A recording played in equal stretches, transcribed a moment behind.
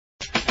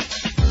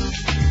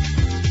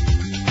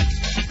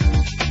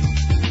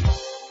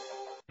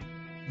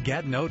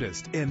Get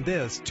noticed in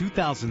this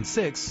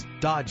 2006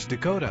 Dodge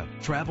Dakota.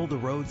 Travel the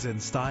roads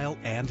in style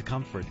and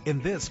comfort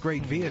in this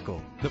great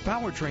vehicle. The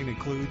powertrain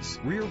includes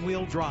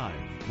rear-wheel drive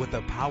with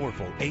a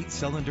powerful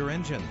 8-cylinder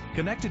engine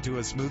connected to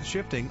a smooth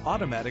shifting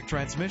automatic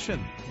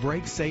transmission.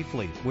 Brake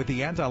safely with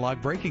the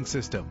anti-lock braking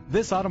system.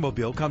 This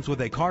automobile comes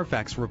with a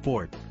Carfax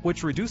report,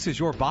 which reduces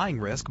your buying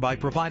risk by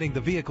providing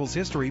the vehicle's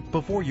history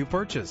before you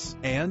purchase.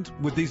 And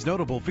with these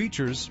notable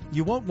features,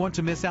 you won't want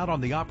to miss out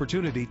on the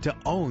opportunity to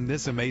own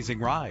this amazing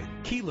ride.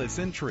 Keyless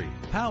entry,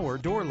 power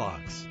door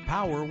locks,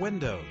 power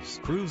windows,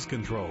 cruise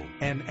control,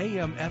 an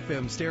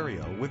AM/FM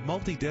stereo with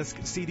multi-disc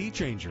CD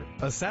changer,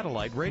 a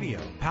satellite radio,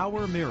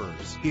 power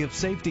mirrors. If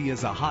safety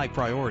is a high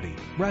priority,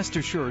 rest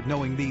assured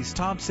knowing these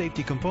top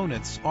safety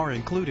components are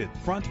included: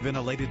 front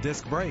ventilated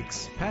disc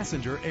brakes,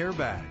 passenger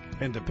airbag,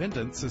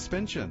 independent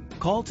suspension.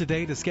 Call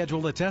today to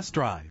schedule a test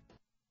drive.